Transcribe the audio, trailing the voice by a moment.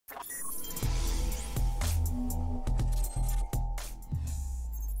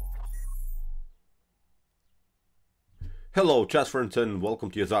Hello chess friends, and welcome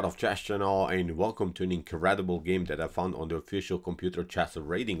to your of Chess channel, and welcome to an incredible game that I found on the official computer chess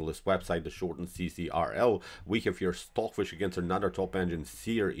rating list website, the shortened CCRL. We have here Stockfish against another top engine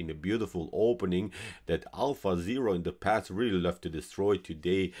Seer in a beautiful opening that Alpha Zero in the past really loved to destroy.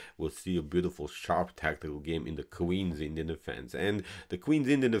 Today we'll see a beautiful sharp tactical game in the Queen's Indian defense, and the Queen's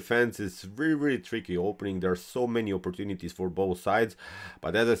Indian defense is really tricky opening. There are so many opportunities for both sides,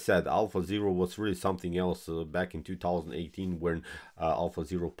 but as I said, Alpha Zero was really something else back in 2018 when Alpha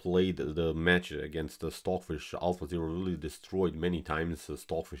Zero played the match against the Stockfish. Alpha Zero really destroyed many times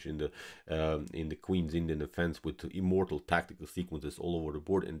Stockfish in the Queen's Indian defense with immortal tactical sequences all over the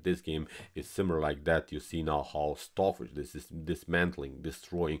board, and this game is similar like that. You see now how Stockfish this is dismantling,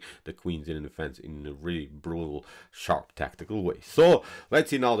 destroying the Queen's Indian defense in a really brutal, sharp tactical way. So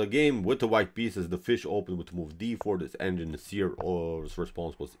let's see now the game with the white pieces. The fish opened with move d4. This engine Seer's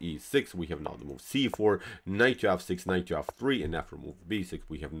response was e6. We have now the move c4, knight to f6, knight to f3, and after move b6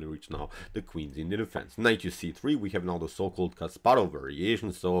 we have reached now the Queen's Indian defense. Knight to c3, we have now the so-called Kasparov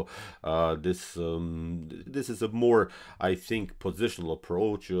variation. So this is a more, I think, positional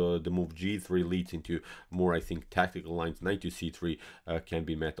approach. The move g3 leads into more, I think, tactical lines. Knight to c3 can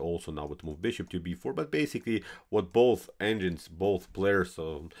be met also now with move bishop to b4, but basically what both engines, both players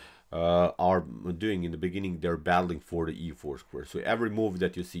are doing in the beginning, they're battling for the e4 square. So every move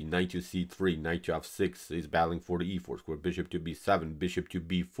that you see, knight to c3, knight to f6, is battling for the e4 square. Bishop to b7, bishop to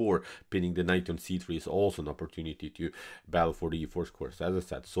b4, pinning the knight on c3 is also an opportunity to battle for the e4 square. So as I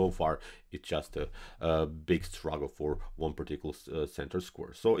said, so far it's just a big struggle for one particular center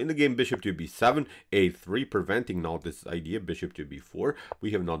square. So in the game, bishop to b7, a3, preventing now this idea, bishop to b4.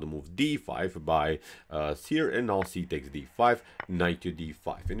 We have now the move d5 by Seer, and now c takes d5, knight to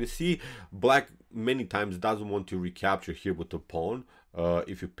d5. And you see black many times doesn't want to recapture here with the pawn.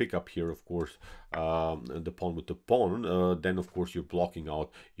 If you pick up here, of course, the pawn with the pawn, then of course you're blocking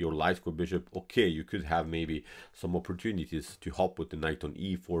out your light square bishop. Okay, you could have maybe some opportunities to hop with the knight on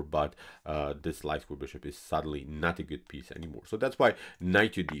e4, but this light square bishop is suddenly not a good piece anymore. So that's why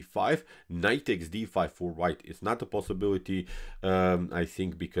knight to d5, knight takes d5 for white is not a possibility, I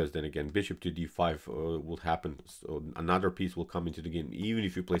think, because then again bishop to d5 will happen. So another piece will come into the game. Even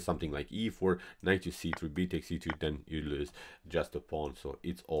if you play something like e4, knight to c3, b takes c2, then you lose just a pawn. So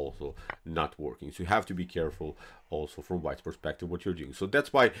it's also not working. So you have to be careful also from white's perspective what you're doing. So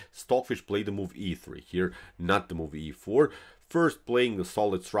that's why Stockfish played the move e3 here, not the move e4. First playing the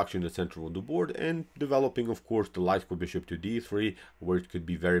solid structure in the center of the board and developing, of course, the light square bishop to d3, where it could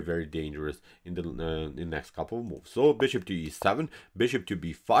be very dangerous in the next couple of moves. So bishop to e7, bishop to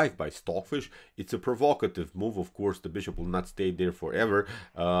b5 by Stockfish. It's a provocative move. Of course, the bishop will not stay there forever,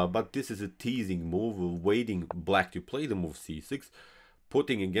 but this is a teasing move, waiting black to play the move c6,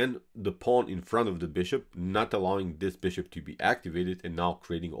 putting again the pawn in front of the bishop, not allowing this bishop to be activated, and now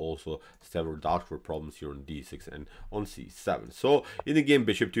creating also several dark square problems here on d6 and on c7. So in the game,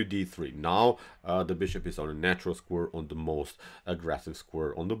 bishop to d3. Now the bishop is on a natural square, on the most aggressive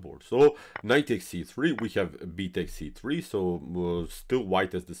square on the board. So knight takes c3, we have b takes c3. So still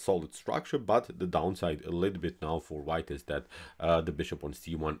white has the solid structure, but the downside a little bit now for white is that the bishop on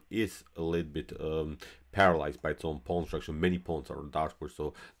c1 is a little bit paralyzed by its own pawn structure. Many pawns are on dark square,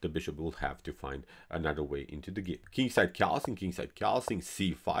 so the bishop will have to find another way into the game. Kingside calcing,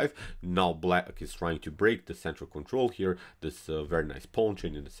 c5. Now black is trying to break the central control here. This very nice pawn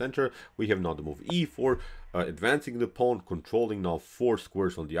chain in the center. We have now the move e4, advancing the pawn, controlling now 4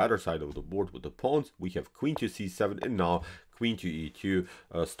 squares on the other side of the board with the pawns. We have queen to c7, and now queen to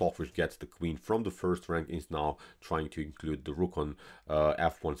e2. Stockfish gets the queen from the first rank, is now trying to include the rook on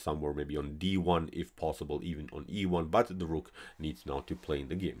f1 somewhere, maybe on d1 if possible, even on e1, but the rook needs now to play in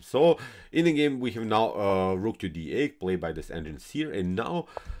the game. So in the game we have now rook to d8 played by this engine Seer, and now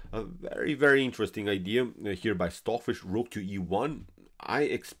a very interesting idea here by Stockfish, rook to e1. I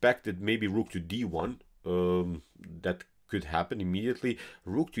expected maybe rook to d1. That could happen immediately.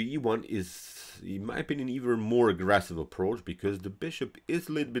 Rook to e1 is, in my opinion, even more aggressive approach, because the bishop is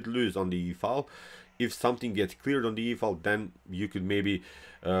a little bit loose on the e file. If something gets cleared on the e file, then you could maybe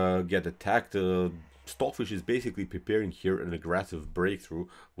get attacked. Stockfish is basically preparing here an aggressive breakthrough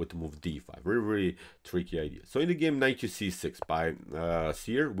with the move d5. Very tricky idea. So in the game, knight to c6 by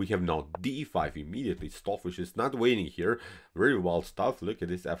Seer, we have now d5 immediately. Stockfish is not waiting here. Very wild stuff. Look at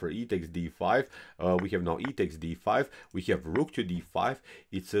this. After e takes d5, we have now e takes d5. We have rook to d5.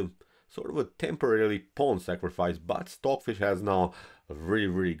 It's a sort of a temporarily pawn sacrifice, but Stockfish has now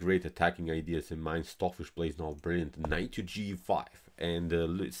really great attacking ideas in mind. Stockfish plays now brilliant knight to g5, and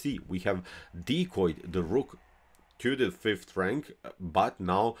let's see, we have decoyed the rook to the 5th rank, but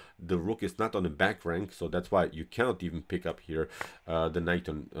now the rook is not on the back rank, so that's why you cannot even pick up here the knight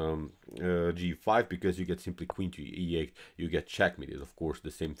on g5, because you get simply queen to e8, you get checkmated. Of course,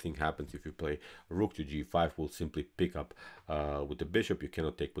 the same thing happens if you play rook to g5, will simply pick up with the bishop. You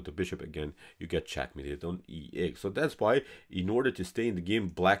cannot take with the bishop again, you get checkmated on e8. So that's why, in order to stay in the game,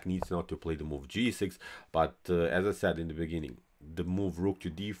 black needs not to play the move g6, but as I said in the beginning, the move rook to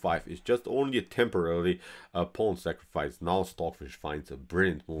d5 is just only a temporary pawn sacrifice. Now Stockfish finds a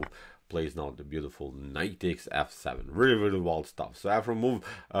brilliant move, plays now the beautiful knight takes f7. Really wild stuff. So after move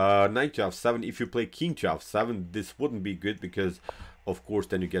knight to f7, if you play king to f7, this wouldn't be good, because of course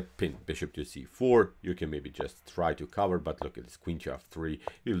then you get pinned. Bishop to c4, you can maybe just try to cover, but look at this, queen to f3,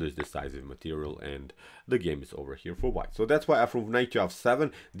 you lose decisive material and the game is over here for white. So that's why after knight to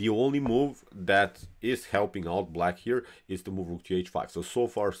f7, the only move that is helping out black here is the move rook to h5. So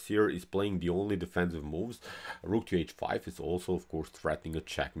far Seer is playing the only defensive moves. Rook to h5 is also of course threatening a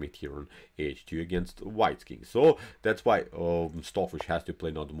checkmate here on h2 against white's king. So that's why Stockfish has to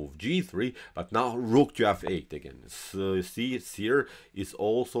play now the move g3, but now rook to f8 again. So see, Seer is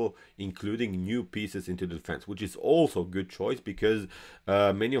also including new pieces into the defense, which is also a good choice, because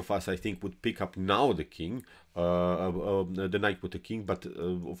many of us, I think, would pick up now the king, the knight with the king, but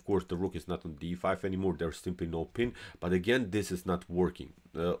of course the rook is not on d5 anymore, there's simply no pin. But again, this is not working.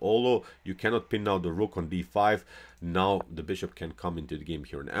 Although you cannot pin now the rook on d5, now the bishop can come into the game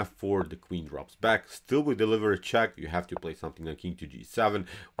here on f4, the queen drops back, still we deliver a check. You have to play something like king to g7,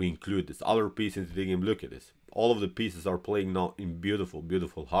 we include this other piece into the game. Look at this, all of the pieces are playing now in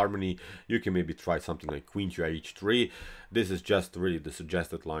beautiful harmony. You can maybe try something like queen to h3. This is just really the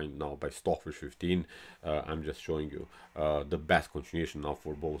suggested line now by Stockfish 15. I'm just showing you the best continuation now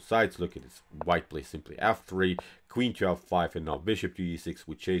for both sides. Look at this, white plays simply f3, queen to f5, and now bishop to e6,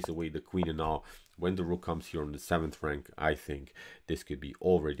 we chase away the queen. And now when the rook comes here on the 7th rank, I think this could be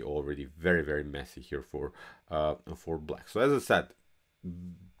already very messy here for black. So as I said,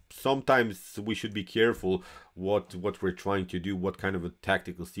 sometimes we should be careful what we're trying to do, what kind of a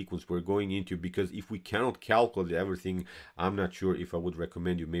tactical sequence we're going into, because if we cannot calculate everything, I'm not sure if I would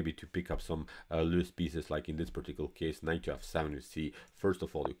recommend you maybe to pick up some loose pieces, like in this particular case knight to f7. You see, first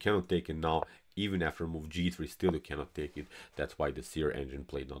of all, you cannot take it now. Even after move g3, still you cannot take it. That's why the Seer engine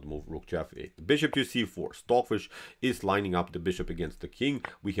played not move rook to f8. Bishop to c4. Stockfish is lining up the bishop against the king.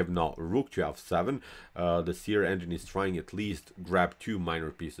 We have now rook to f7. The Seer engine is trying at least grab 2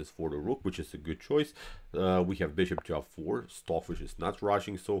 minor pieces for the rook, which is a good choice. We have bishop to f4. Stockfish is not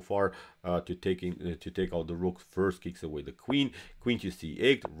rushing so far to take out the rook. First kicks away the queen. Queen to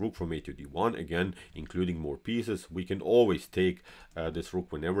c8. Rook from a to d1. Again, including more pieces. We can always take this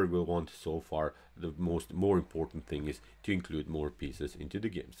rook whenever we want. So far, the more important thing is to include more pieces into the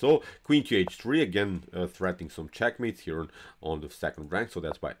game. So queen to h3, again threatening some checkmates here on the 2nd rank. So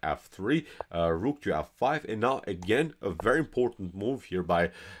that's by f3, rook to f5, and now again a very important move here by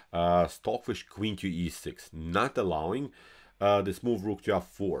Stockfish, queen to e6, not allowing this move rook to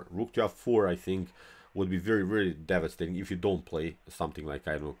f4. Rook to f4, I think, would be very devastating if you don't play something like,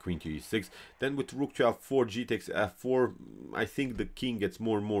 I don't know, queen to e6. Then with rook to f4, g takes f4, I think the king gets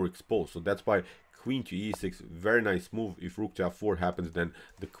more and more exposed. So that's why queen to e6, very nice move. If rook to f4 happens, then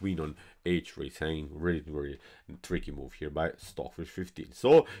the queen on h3 is hanging. Really tricky move here by Stockfish 15.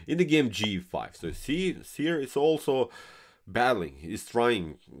 So in the game g5, so see, Seer is also battling. He's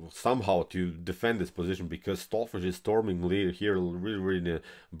trying somehow to defend this position, because Stockfish is storming here really in a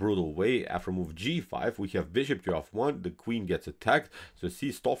brutal way. After move g5, we have bishop to f1, the queen gets attacked. So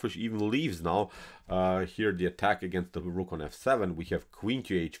see, Stockfish even leaves now here the attack against the rook on f7. We have queen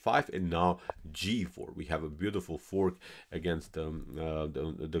to h5, and now g4. We have a beautiful fork against the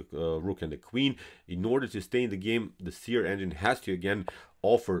rook and the queen. In order to stay in the game, the Seer engine has to again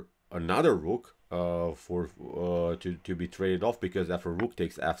offer another rook to be traded off, because after rook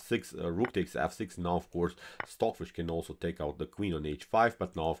takes f6, now of course Stockfish can also take out the queen on h5,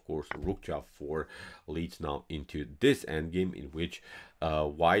 but now of course rook to f4 leads now into this endgame in which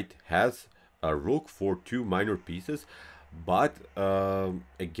white has a rook for 2 minor pieces. But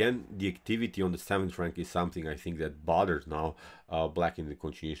again, the activity on the 7th rank is something I think that bothers now black in the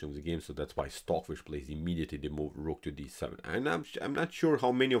continuation of the game. So that's why Stockfish plays immediately the move rook to d7. And I'm not sure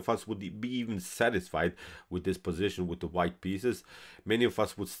how many of us would be even satisfied with this position with the white pieces. Many of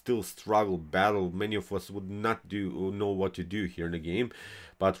us would still struggle, battle. Many of us would not know what to do here in the game.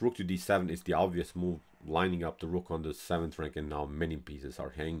 But rook to d7 is the obvious move. lining up the rook on the 7th rank, and now many pieces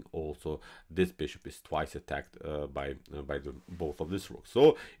are hanging. Also, this bishop is twice attacked by both of these rooks.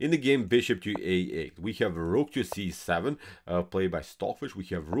 So in the game, bishop to a8, we have rook to c7 played by Stockfish. We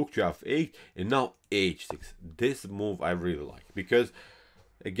have rook to f8, and now h6. This move I really like, because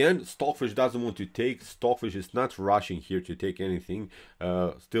again, Stockfish doesn't want to take. Stockfish is not rushing here to take anything.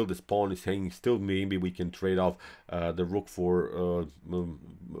 Still, this pawn is hanging. Still, maybe we can trade off the rook for,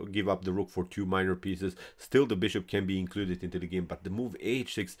 give up the rook for 2 minor pieces. Still, the bishop can be included into the game. But the move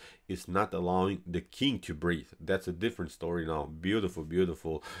h6 is not allowing the king to breathe. That's a different story now. Beautiful,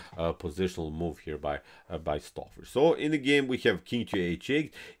 beautiful positional move here by Stockfish. So in the game, we have king to h8,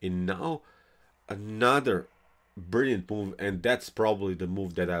 and now another brilliant move, and that's probably the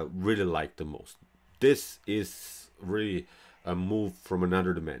move that I really like the most. This is really a move from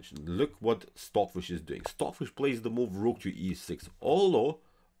another dimension. Look what Stockfish is doing. Stockfish plays the move rook to e6,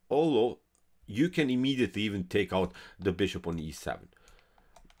 although you can immediately even take out the bishop on e7,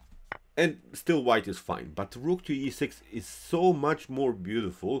 and still white is fine. But rook to e6 is so much more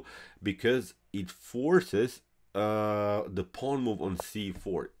beautiful because it forces the pawn move on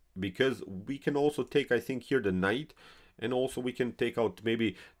c4, because we can also take, I think, here the knight, and also we can take out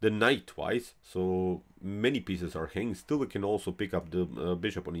maybe the knight twice, so many pieces are hanging. Still, we can also pick up the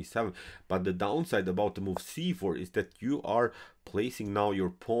bishop on e7. But the downside about the move c4 is that you are placing now your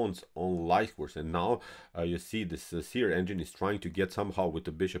pawns on light squares, and now you see this Seer engine is trying to get somehow with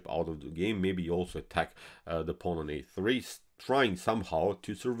the bishop out of the game. Maybe also attack the pawn on a3, trying somehow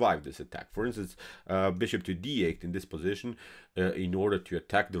to survive this attack. For instance, bishop to d8 in this position in order to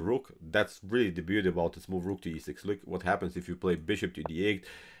attack the rook. That's really the beauty about this move, rook to e6. Look what happens if you play bishop to d8.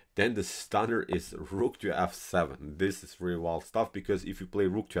 Then the stunner is rook to f7. This is really wild stuff, because if you play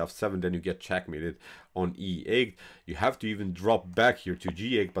rook to f7, then you get checkmated on e8. You have to even drop back here to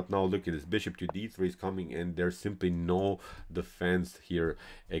g8, but now look at this, bishop to d3 is coming, and there's simply no defense here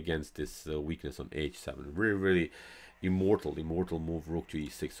against this weakness on h7. Really, really immortal move, rook to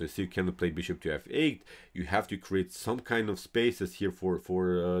e6. So you cannot play bishop to f8. You have to create some kind of spaces here for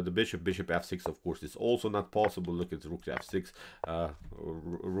the bishop. Bishop f6, of course, is also not possible. Look at rook to f6,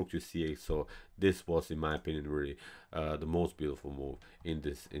 rook to c8. So this was, in my opinion, really the most beautiful move in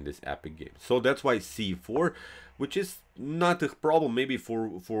this epic game. So that's why c4, which is not a problem maybe for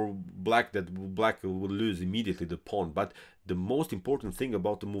black, that black will lose immediately the pawn, but the most important thing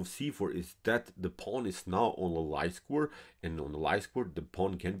about the move c4 is that the pawn is now on the light square, and on the light square the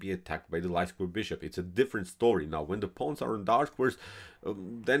pawn can be attacked by the light square bishop. It's a different story now. When the pawns are on dark squares,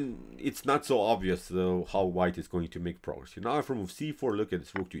 then it's not so obvious how white is going to make progress. Now if I move c4, look at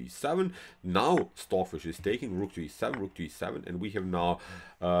this, rook to e7. Now Stockfish is taking rook to e7, rook to e7, and we have now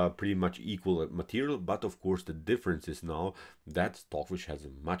pretty much equal material. But of course the difference is now that Stockfish has a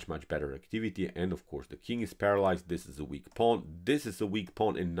much better activity, and of course the king is paralyzed. This is a weak pawn, this is a weak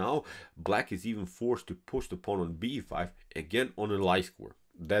pawn, and now black is even forced to push the pawn on b5, again on a light square.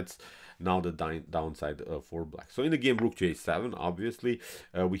 That's now the downside for black. So in the game, rook to a7, obviously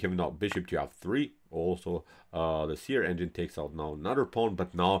we have now bishop to f3. Also the Seer engine takes out now another pawn,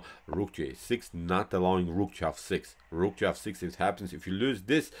 but now rook to a6, not allowing rook to f6. Rook to f6, if it happens, if you lose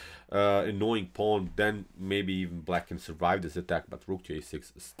this annoying pawn, then maybe even black can survive this attack. But rook to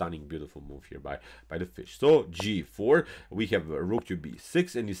a6, stunning, beautiful move here by the fish. So g4, we have rook to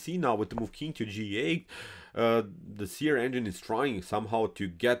b6, and you see now with the move king to g8, the Seer engine is trying somehow to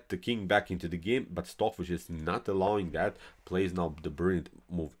get the king back into the game, but Stockfish is not allowing that. Plays now the brilliant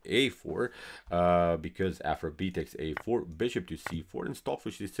move a4, because after b takes a4, bishop to c4, and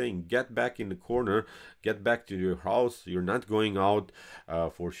Stockfish is saying, get back in the corner, get back to your house. You're not going out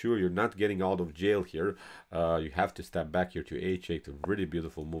for sure. You're not getting out of jail here. You have to step back here to h8. A really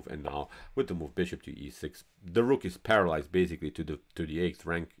beautiful move. And now with the move bishop to e6, the rook is paralyzed basically to the 8th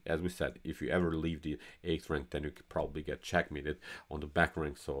rank. As we said, if you ever leave the 8th rank, then you could probably get checkmated on the back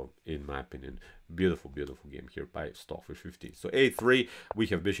rank. So in my opinion, beautiful game here by Stockfish 15. So a3, we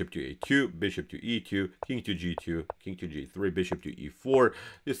have bishop to a2, bishop to e2, king to g2, king to g3, bishop to e4.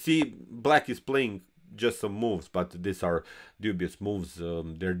 You see, black is playing just some moves, but these are dubious moves.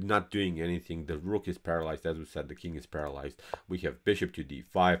 They're not doing anything. The rook is paralyzed, as we said, the king is paralyzed. We have bishop to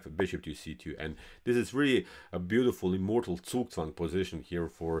d5, bishop to c2, and this is really a beautiful immortal Zugzwang position here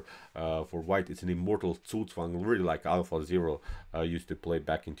for white. It's an immortal Zugzwang, really like Alpha Zero used to play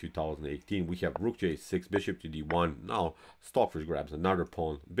back in 2018. We have rook to a6, bishop to d1. Now Stockfish grabs another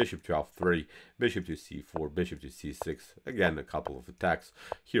pawn, bishop to f3, bishop to c4, bishop to c6. Again, a couple of attacks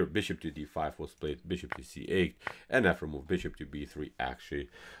here. Bishop to d5 was played, bishop to c8, and after move bishop to b3, actually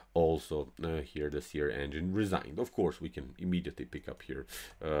also here the Seer engine resigned. Of course, we can immediately pick up here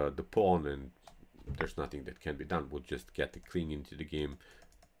the pawn, and there's nothing that can be done. We'll just get the king into the game.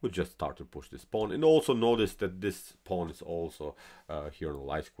 We'll just start to push this pawn, and also notice that this pawn is also here on the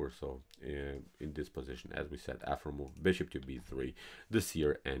light square. So in this position, as we said, after move bishop to b3, the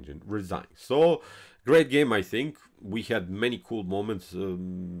Seer engine resigns. So great game, I think. We had many cool moments,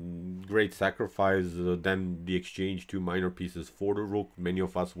 great sacrifice, then the exchange 2 minor pieces for the rook. Many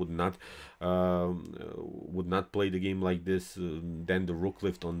of us would not play the game like this. Then the rook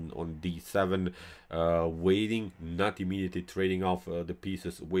lift on d7, waiting, not immediately trading off the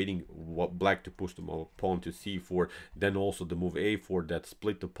pieces, waiting black to push the pawn to c4, then also the move a4 that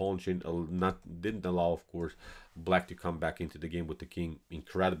split the pawn chain, didn't allow, of course, black to come back into the game with the king.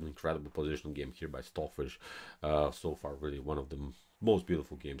 Incredible positional game here by Stockfish. So far, really one of the most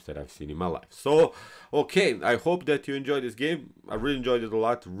beautiful games that I've seen in my life. So okay, I hope that you enjoyed this game. I really enjoyed it a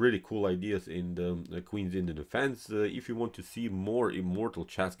lot. Really cool ideas in the queens in the defense. If you want to see more immortal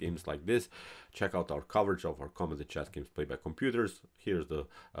chess games like this, check out our coverage of our commented chess games played by computers. Here's the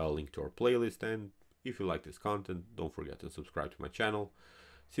link to our playlist, and if you like this content, don't forget to subscribe to my channel.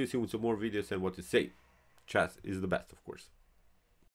 See you soon with some more videos, and what to say, chess is the best, of course.